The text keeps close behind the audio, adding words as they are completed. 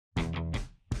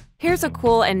Here's a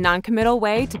cool and non-committal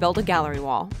way to build a gallery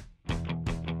wall.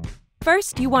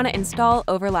 First, you want to install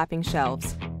overlapping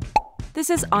shelves.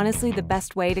 This is honestly the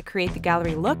best way to create the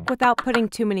gallery look without putting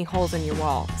too many holes in your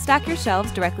wall. Stack your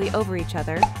shelves directly over each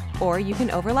other, or you can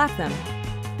overlap them.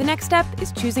 The next step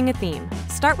is choosing a theme.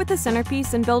 Start with the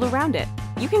centerpiece and build around it.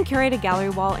 You can curate a gallery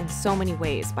wall in so many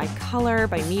ways, by color,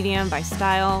 by medium, by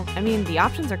style. I mean, the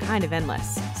options are kind of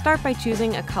endless. Start by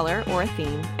choosing a color or a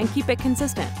theme and keep it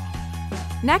consistent.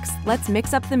 Next, let's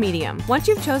mix up the medium. Once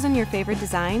you've chosen your favorite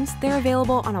designs, they're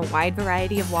available on a wide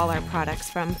variety of wall art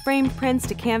products, from framed prints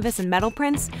to canvas and metal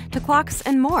prints to clocks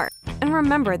and more. And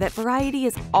remember that variety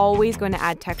is always going to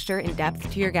add texture and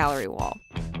depth to your gallery wall.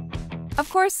 Of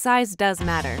course, size does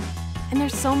matter. And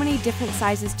there's so many different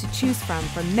sizes to choose from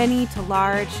mini to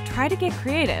large. Try to get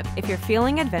creative. If you're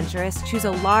feeling adventurous, choose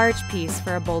a large piece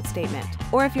for a bold statement.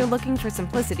 Or if you're looking for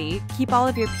simplicity, keep all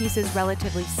of your pieces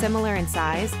relatively similar in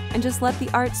size and just let the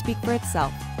art speak for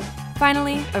itself.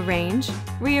 Finally, arrange,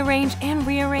 rearrange, and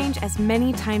rearrange as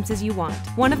many times as you want.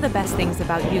 One of the best things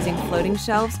about using floating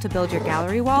shelves to build your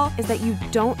gallery wall is that you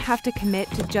don't have to commit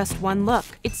to just one look.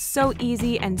 It's so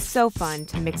easy and so fun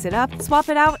to mix it up, swap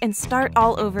it out, and start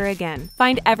all over again.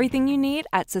 Find everything you need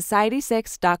at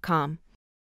society6.com.